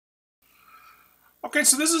Okay,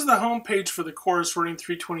 so this is the home page for the course, Writing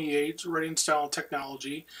 328, Writing Style and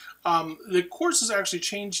Technology. The course is actually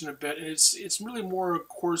changing a bit, and it's really more a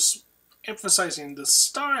course emphasizing the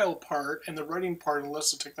style part and the writing part and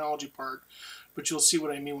less the technology part, but you'll see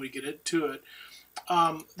what I mean when we get into it.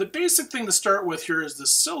 The basic thing to start with here is the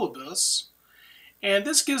syllabus, and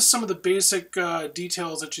this gives some of the basic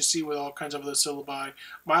details that you see with all kinds of other syllabi.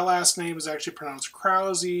 My last name is actually pronounced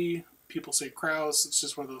Krause. People say Kraus. It's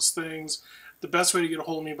just one of those things. The best way to get a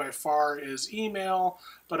hold of me by far is email,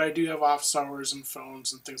 but I do have office hours and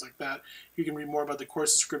phones and things like that. You can read more about the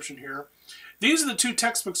course description here. These are the two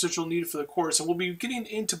textbooks that you'll need for the course, and we'll be getting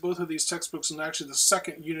into both of these textbooks in actually the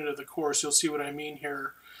second unit of the course. You'll see what I mean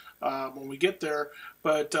here when we get there.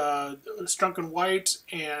 But Strunk and White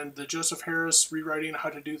and the Joseph Harris Rewriting How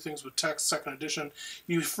to Do Things with Text, second edition,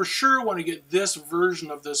 you for sure want to get this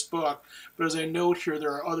version of this book, but as I note here,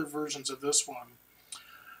 there are other versions of this one.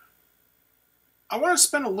 I want to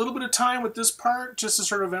spend a little bit of time with this part just to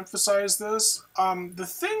sort of emphasize this. The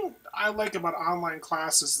thing I like about online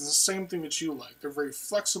classes is the same thing that you like. They're very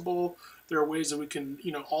flexible. There are ways that we can,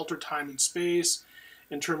 alter time and space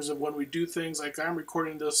in terms of when we do things. Like I'm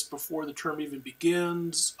recording this before the term even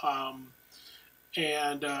begins,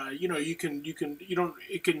 it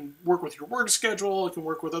can work with your work schedule. It can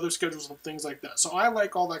work with other schedules and things like that. So I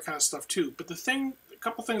like all that kind of stuff too. But a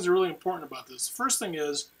couple things are really important about this. First thing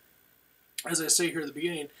is, as I say here at the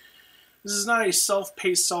beginning, this is not a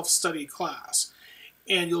self-paced, self-study class.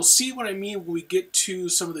 And you'll see what I mean when we get to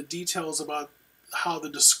some of the details about how the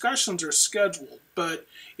discussions are scheduled. But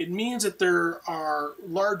it means that there are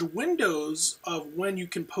large windows of when you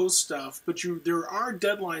can post stuff, but there are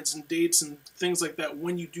deadlines and dates and things like that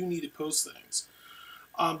when you do need to post things.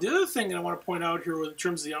 The other thing that I want to point out here in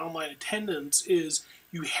terms of the online attendance is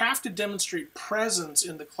you have to demonstrate presence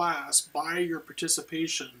in the class by your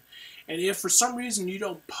participation. And if for some reason you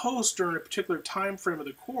don't post during a particular time frame of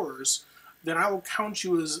the course, then I will count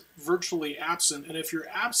you as virtually absent. And if you're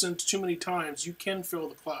absent too many times, you can fail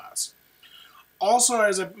the class. Also,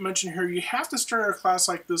 as I mentioned here, you have to start a class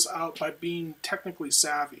like this out by being technically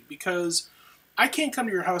savvy, because I can't come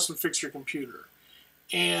to your house and fix your computer.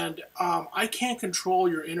 And I can't control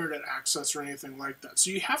your internet access or anything like that. So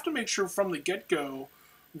you have to make sure from the get-go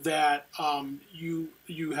that you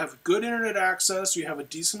have good internet access, you have a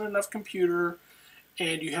decent enough computer,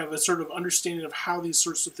 and you have a sort of understanding of how these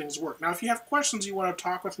sorts of things work. Now, if you have questions, you want to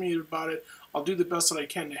talk with me about it, I'll do the best that I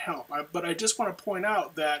can to help. But I just want to point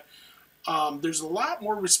out that there's a lot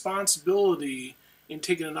more responsibility in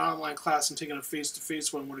taking an online class and taking a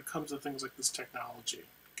face-to-face one when it comes to things like this technology.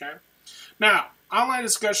 Okay? Now, online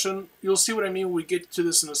discussion, you'll see what I mean when we get to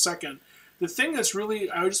this in a second. The thing that's really,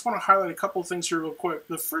 I just want to highlight a couple of things here real quick.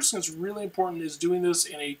 The first thing that's really important is doing this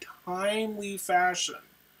in a timely fashion,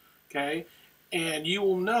 okay? And you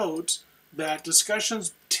will note that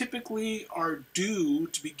discussions typically are due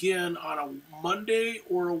to begin on a Monday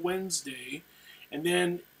or a Wednesday, and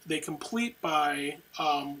then they complete by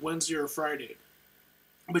Wednesday or Friday.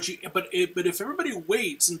 But if everybody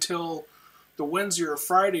waits until the Wednesday or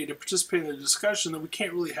Friday to participate in the discussion, then we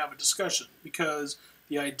can't really have a discussion, because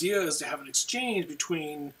the idea is to have an exchange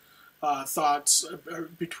between thoughts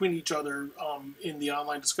between each other in the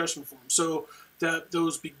online discussion forum. So that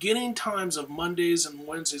those beginning times of Mondays and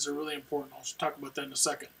Wednesdays are really important. I'll talk about that in a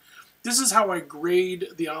second. This is how I grade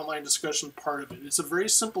the online discussion part of it. It's a very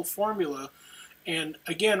simple formula. And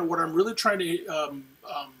again, what I'm really trying to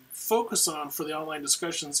focus on for the online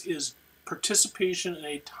discussions is participation in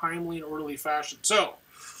a timely and orderly fashion. So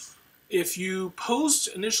if you post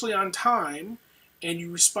initially on time and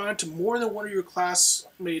you respond to more than one of your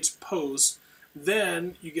classmates' posts,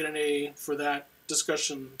 then you get an A for that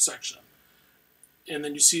discussion section. And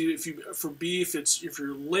then you see for B, if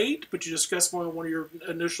you're late but you discuss more than one of your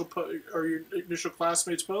initial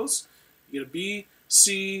classmates' posts, you get a B.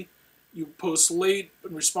 C, you post late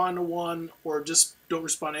and respond to one, or just don't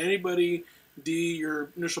respond to anybody. D, your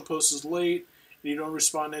initial post is late and you don't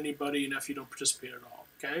respond to anybody, and F, you don't participate at all.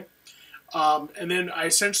 Okay. And then I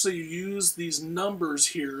essentially use these numbers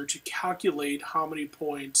here to calculate how many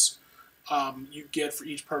points you get for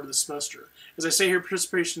each part of the semester. As I say here,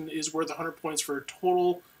 participation is worth 100 points for a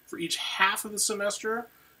total for each half of the semester.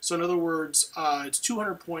 So in other words, it's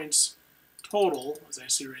 200 points total, as I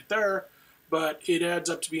see right there, but it adds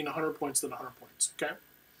up to being 100 points, then 100 points. Okay.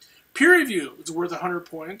 Peer review is worth 100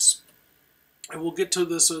 points, and we'll get to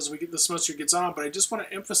this as the semester gets on, but I just want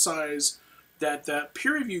to emphasize that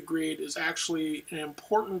peer review grade is actually an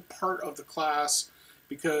important part of the class,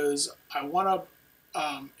 because I want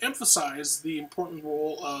to emphasize the important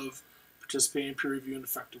role of participating in peer review in an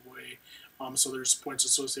effective way. So there's points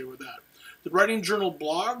associated with that. The writing journal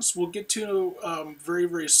blogs we'll get to very,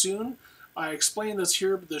 very soon. I explained this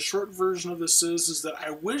here, but the short version of this is that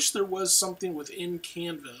I wish there was something within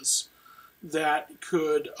Canvas that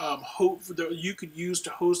could that you could use to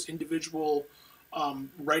host individual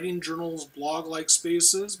writing journals, blog-like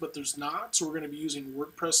spaces, but there's not, so we're going to be using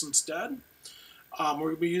WordPress instead. We're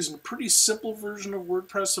going to be using a pretty simple version of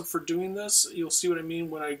WordPress for doing this. You'll see what I mean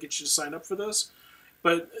when I get you to sign up for this.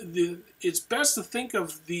 But it's best to think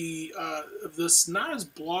of this not as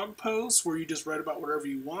blog posts where you just write about whatever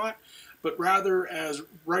you want, but rather as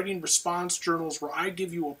writing response journals where I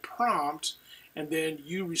give you a prompt and then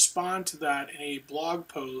you respond to that in a blog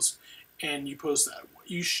post and you post that.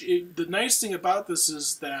 The nice thing about this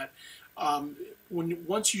is that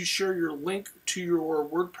once you share your link to your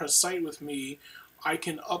WordPress site with me, I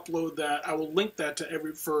can upload that. I will link that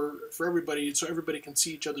to for everybody, so everybody can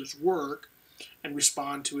see each other's work and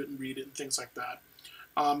respond to it and read it and things like that.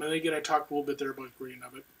 And again, I talked a little bit there about grading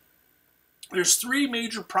of it. There's 3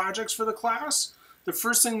 major projects for the class. The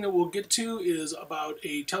first thing that we'll get to is about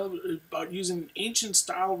using ancient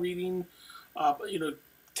style reading,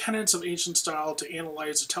 tenets of ancient style to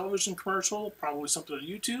analyze a television commercial, probably something on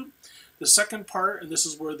YouTube. The second part, and this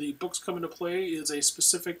is where the books come into play, is a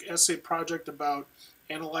specific essay project about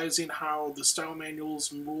analyzing how the style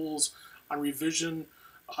manuals and rules on revision,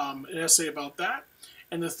 an essay about that.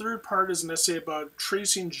 And the third part is an essay about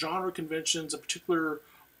tracing genre conventions, a particular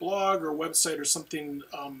blog or website or something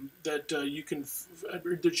that you can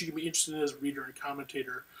be interested in as a reader and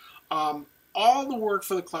commentator. All the work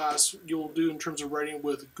for the class you'll do in terms of writing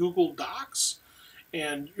with Google Docs,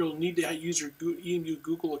 and you'll need to use your EMU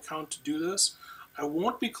Google account to do this. I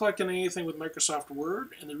won't be collecting anything with Microsoft Word,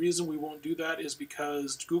 and the reason we won't do that is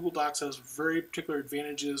because Google Docs has very particular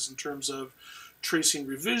advantages in terms of tracing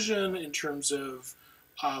revision, in terms of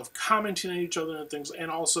commenting on each other and things,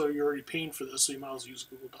 and also you're already paying for this, so you might as well use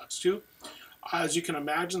Google Docs too. As you can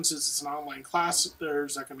imagine, since it's an online class,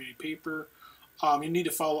 there's not going to be any paper. You need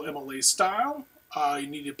to follow MLA style. You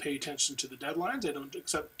need to pay attention to the deadlines. I don't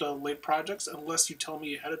accept late projects unless you tell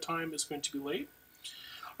me ahead of time it's going to be late.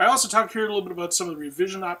 I also talked here a little bit about some of the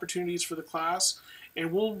revision opportunities for the class,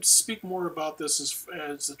 and we'll speak more about this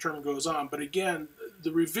as the term goes on. But again,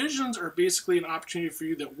 the revisions are basically an opportunity for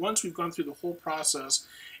you that once we've gone through the whole process,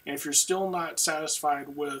 and if you're still not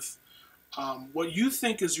satisfied with what you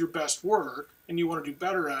think is your best work, and you want to do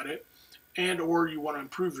better at it, and or you want to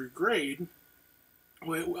improve your grade,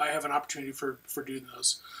 I have an opportunity for doing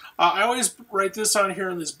this. I always write this on here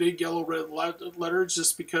in this big yellow red letters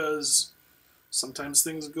just because sometimes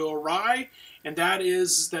things go awry, and that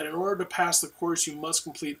is that in order to pass the course, you must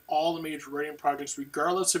complete all the major writing projects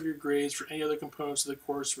regardless of your grades for any other components of the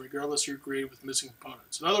course, regardless of your grade with missing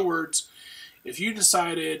components. In other words, if you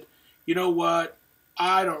decided, you know what,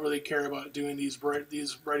 I don't really care about doing these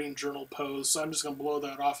writing journal posts, I'm just going to blow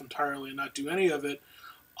that off entirely and not do any of it,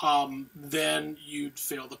 then you'd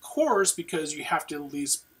fail the course because you have to at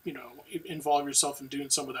least, involve yourself in doing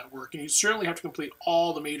some of that work. And you certainly have to complete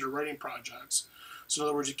all the major writing projects. So in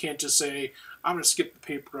other words, you can't just say, I'm going to skip the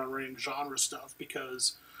paper on writing genre stuff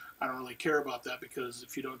because I don't really care about that, because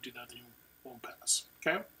if you don't do that, then you won't pass.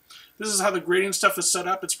 Okay? This is how the grading stuff is set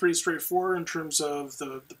up. It's pretty straightforward in terms of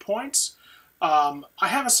the points. I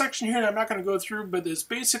have a section here that I'm not going to go through, but it's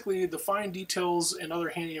basically the fine details and other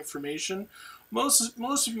handy information. Most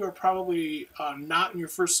of you are probably not in your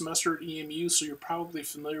first semester at EMU, so you're probably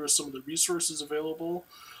familiar with some of the resources available.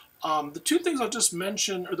 The 2 things I'll just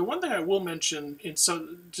mention, or the one thing I will mention,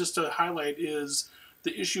 just to highlight, is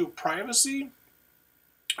the issue of privacy.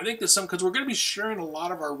 I think that because we're going to be sharing a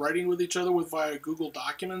lot of our writing with each other via Google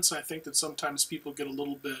Documents, and I think that sometimes people get a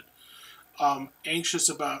little bit anxious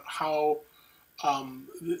about how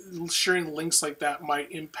sharing links like that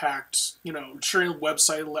might impact, sharing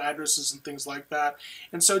website addresses and things like that.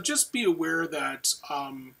 And so just be aware that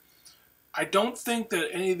I don't think that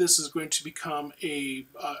any of this is going to become I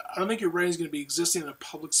don't think your writing is going to be existing in a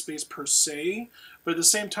public space per se, but at the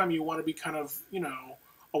same time you want to be kind of,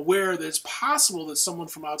 aware that it's possible that someone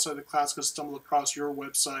from outside the class could stumble across your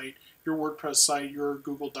website, your WordPress site, your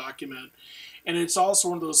Google document. And it's also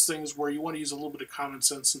one of those things where you want to use a little bit of common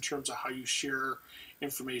sense in terms of how you share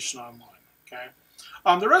information online. Okay.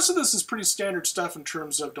 The rest of this is pretty standard stuff in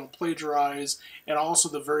terms of don't plagiarize, and also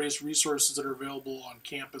the various resources that are available on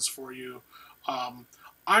campus for you.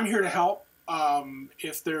 I'm here to help.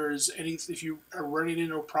 If you are running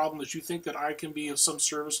into a problem that you think that I can be of some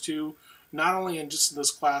service to, not only just in this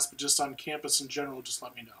class, but just on campus in general, just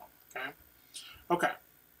let me know. Okay. Okay.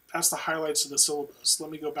 That's the highlights of the syllabus.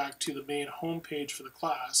 Let me go back to the main home page for the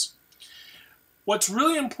class. What's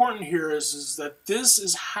really important here is that this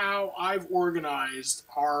is how I've organized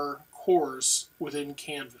our course within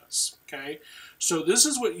Canvas. Okay, so this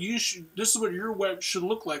is what this is what your web should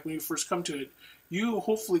look like when you first come to it. You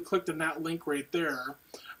hopefully clicked on that link right there.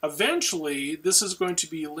 Eventually, this is going to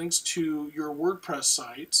be links to your WordPress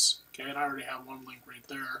sites. Okay, and I already have one link right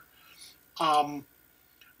there.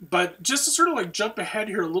 But just to sort of like jump ahead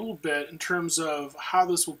here a little bit in terms of how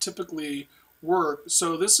this will typically work.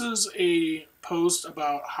 So this is a post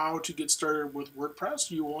about how to get started with WordPress.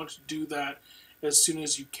 You want to do that as soon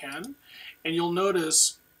as you can. And you'll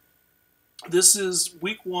notice this is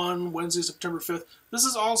week 1, Wednesday, September 5th. This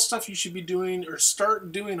is all stuff you should be doing or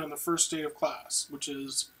start doing on the first day of class, which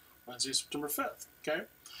is Wednesday, September 5th. Okay.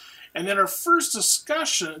 And then our first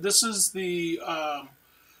discussion, this is the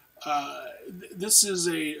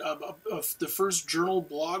the first journal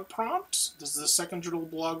blog prompt. This is the second journal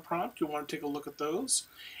blog prompt. You'll want to take a look at those.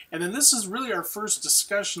 And then this is really our first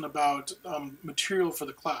discussion about material for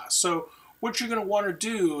the class. So what you're going to want to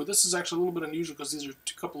do, this is actually a little bit unusual because these are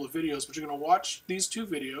a couple of videos, but you're going to watch these 2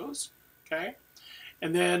 videos, okay?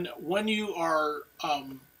 And then when you are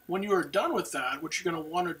done with that, what you're going to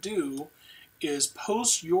want to do is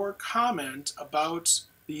post your comment about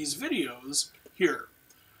these videos here.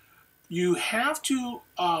 You have to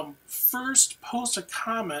first post a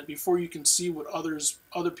comment before you can see what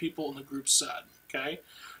other people in the group said. Okay,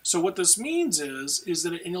 so what this means is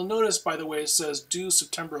that, and you'll notice, by the way, it says due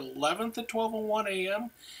September 11th at 12:01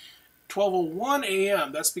 a.m. 12:01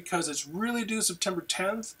 a.m. That's because it's really due September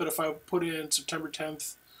 10th. But if I put in September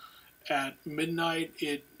 10th at midnight,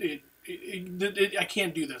 I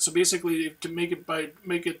can't do that. So basically, to make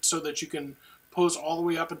it so that you can post all the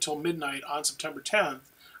way up until midnight on September 10th.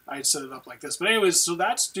 I set it up like this. But anyways, so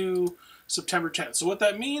that's due September 10th. So what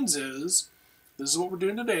that means is, this is what we're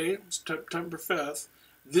doing today, September 5th.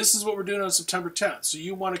 This is what we're doing on September 10th. So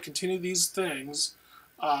you want to continue these things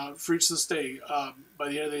for each of this day. By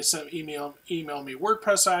the end of the day, email me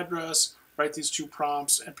WordPress address, write these 2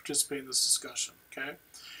 prompts, and participate in this discussion. Okay,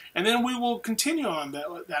 and then we will continue on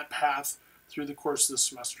that path through the course of the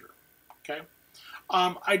semester. Okay,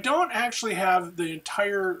 I don't actually have the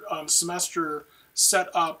entire semester set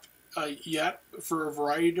up yet for a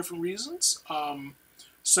variety of different reasons.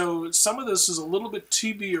 So some of this is a little bit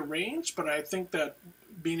to be arranged, but I think that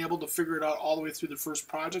being able to figure it out all the way through the first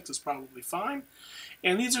project is probably fine.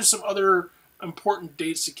 And these are some other important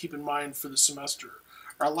dates to keep in mind for the semester.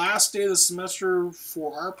 Our last day of the semester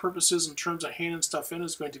for our purposes in terms of handing stuff in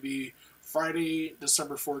is going to be Friday,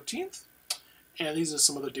 December 14th. And these are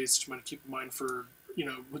some other dates that you might keep in mind for,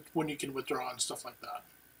 when you can withdraw and stuff like that.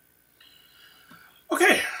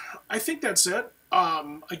 Okay, I think that's it.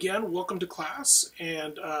 Again, welcome to class,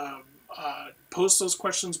 and post those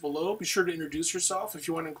questions below. Be sure to introduce yourself. If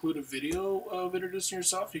you want to include a video of introducing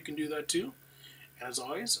yourself, you can do that too. And as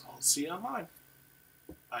always, I'll see you online.